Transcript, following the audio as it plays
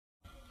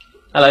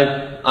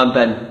Hello, I'm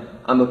Ben.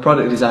 I'm a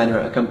product designer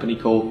at a company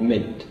called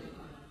Mint.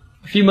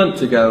 A few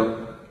months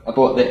ago, I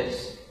bought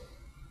this.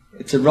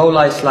 It's a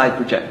roll-eye slide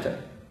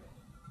projector.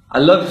 I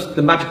loved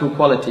the magical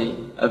quality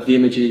of the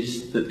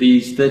images that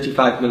these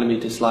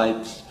 35mm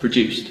slides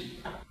produced.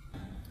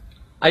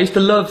 I used to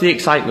love the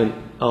excitement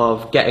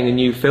of getting a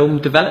new film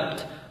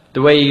developed,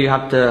 the way you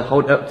had to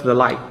hold it up to the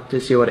light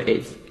to see what it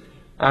is,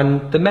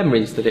 and the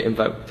memories that it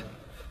invoked.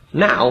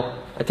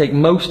 Now, I take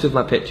most of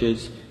my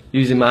pictures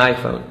using my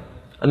iPhone,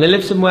 and they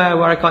live somewhere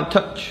where I can't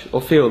touch or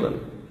feel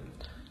them.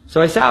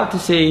 So I set out to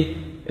see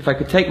if I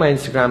could take my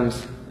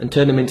Instagrams and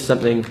turn them into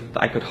something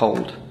that I could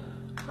hold.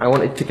 I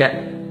wanted to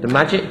get the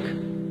magic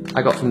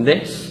I got from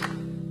this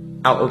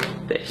out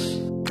of this.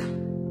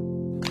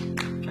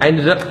 I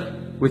ended up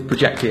with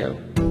Projectio.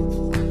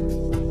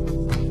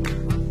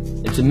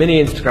 It's a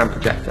mini Instagram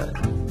projector.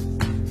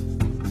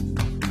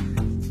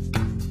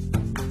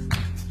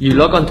 You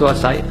log onto our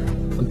site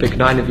and pick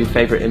 9 of your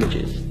favourite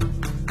images.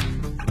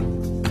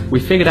 We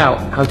figured out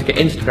how to get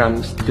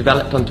Instagrams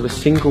developed onto a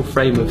single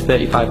frame of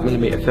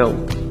 35mm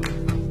film.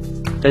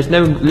 There's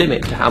no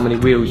limit to how many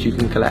reels you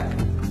can collect.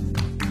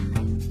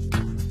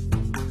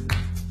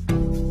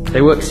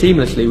 They work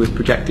seamlessly with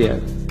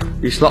Projectio.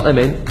 You slot them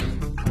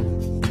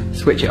in,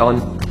 switch it on,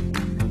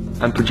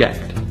 and project.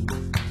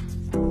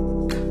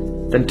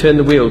 Then turn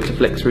the wheel to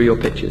flick through your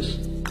pictures.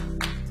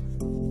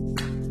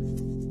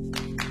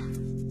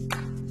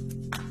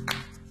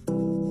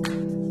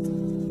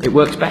 It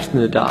works best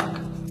in the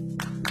dark.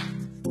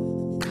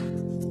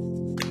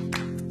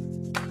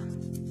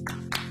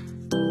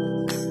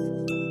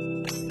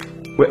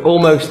 We're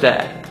almost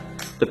there.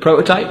 The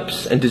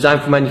prototypes and design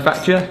for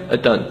manufacture are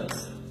done.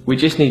 We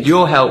just need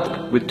your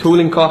help with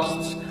tooling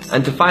costs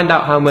and to find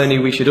out how many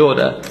we should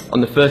order on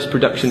the first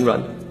production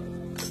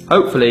run.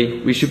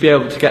 Hopefully, we should be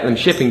able to get them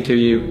shipping to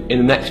you in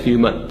the next few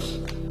months.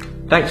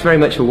 Thanks very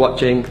much for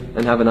watching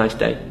and have a nice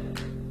day.